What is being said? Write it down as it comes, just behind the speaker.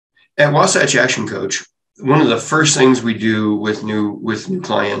At Wasatch ActionCOACH, one of the first things we do with new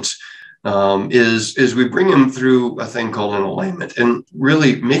clients is we bring them through a thing called an alignment, and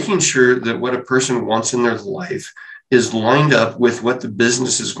really making sure that what a person wants in their life is lined up with what the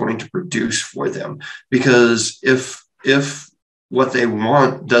business is going to produce for them. Because if what they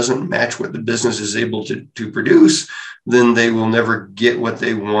want doesn't match what the business is able to produce, then they will never get what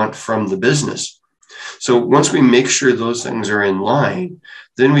they want from the business. So once we make sure those things are in line,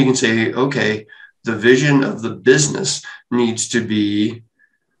 then we can say, okay, the vision of the business needs to be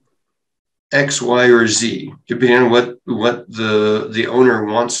X, Y, or Z, depending on what the owner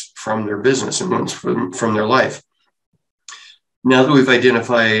wants from their business and wants from their life. Now that we've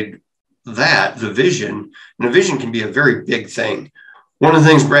identified that, the vision, and a vision can be a very big thing. One of the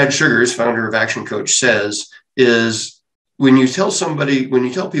things Brad Sugars, founder of ActionCOACH, says is when you tell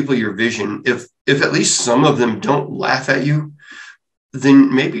people your vision, if at least some of them don't laugh at you,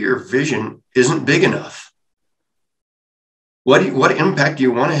 then maybe your vision isn't big enough. What impact do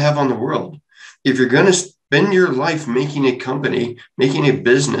you want to have on the world? If you're going to spend your life making a company, making a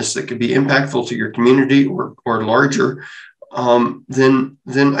business that could be impactful to your community or larger, then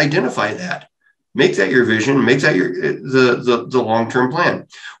identify that. Make that your vision, make that the long-term plan.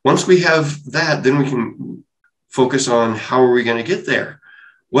 Once we have that, then we can focus on how are we going to get there?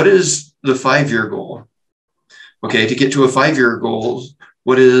 What is the 5-year goal? Okay, to get to a 5-year goal,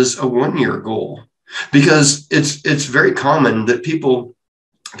 what is a 1-year goal? Because it's very common that people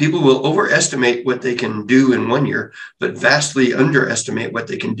will overestimate what they can do in 1 year, but vastly underestimate what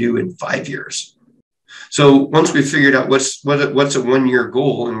they can do in 5 years. So once we've figured out what's a 1-year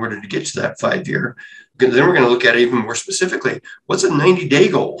goal in order to get to that 5-year, then we're going to look at it even more specifically. What's a 90-day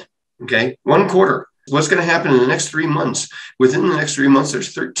goal? Okay, 1 quarter. What's going to happen in the next 3 months? Within the next 3 months,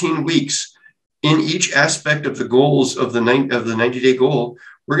 there's 13 weeks. In each aspect of the goals of the 90-day goal,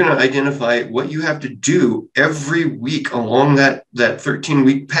 we're going to identify what you have to do every week along that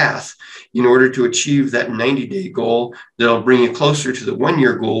 13-week path in order to achieve that 90-day goal that'll bring you closer to the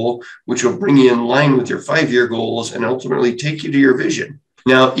 1-year goal, which will bring you in line with your 5-year goals and ultimately take you to your vision.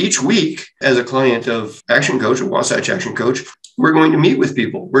 Now, each week, as a client of ActionCOACH, or Wasatch ActionCOACH, we're going to meet with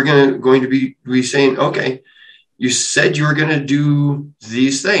people. We're going to be saying, okay, you said you were going to do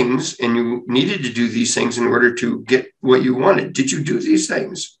these things and you needed to do these things in order to get what you wanted. Did you do these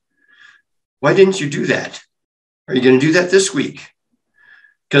things? Why didn't you do that? Are you going to do that this week?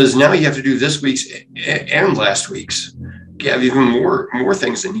 Because now you have to do this week's and last week's. You have even more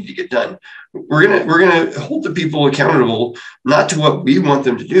things that need to get done. We're gonna hold the people accountable, not to what we want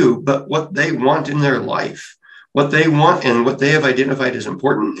them to do, but what they want in their life. What they want and what they have identified as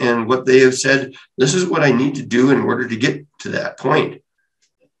important, and what they have said, this is what I need to do in order to get to that point.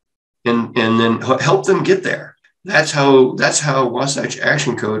 And then help them get there. That's how Wasatch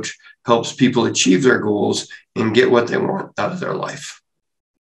ActionCOACH helps people achieve their goals and get what they want out of their life.